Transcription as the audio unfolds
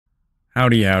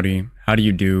Howdy, howdy. How do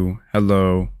you do?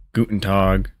 Hello, guten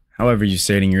tag, however you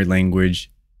say it in your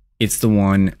language. It's the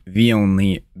one, the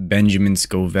only, Benjamin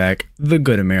Scovach, the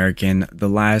good American, the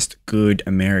last good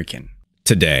American.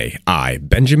 Today, I,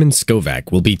 Benjamin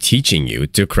Scovach, will be teaching you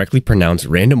to correctly pronounce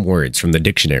random words from the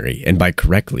dictionary, and by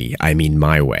correctly, I mean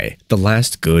my way, the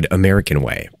last good American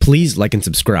way. Please like and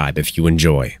subscribe if you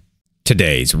enjoy.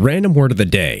 Today's random word of the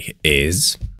day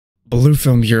is... Blue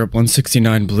Film Europe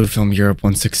 169, Blue Film Europe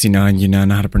 169. You now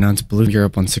know how to pronounce Blue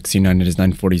Europe 169. It is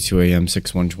 9:42 a.m.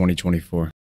 6/1/2024.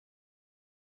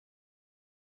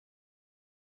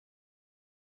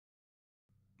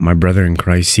 My brother in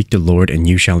Christ, seek the Lord and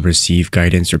you shall receive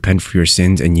guidance. Repent for your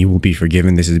sins and you will be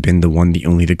forgiven. This has been the one, the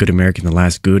only, the good American, the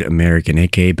last good American,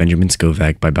 aka Benjamin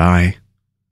Scovach. Bye-bye.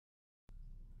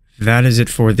 That is it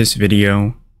for this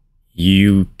video.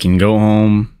 You can go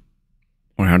home.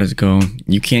 Or how does it go?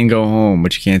 You can go home,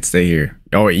 but you can't stay here.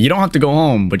 Oh, wait, you don't have to go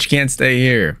home, but you can't stay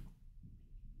here.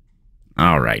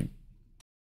 All right.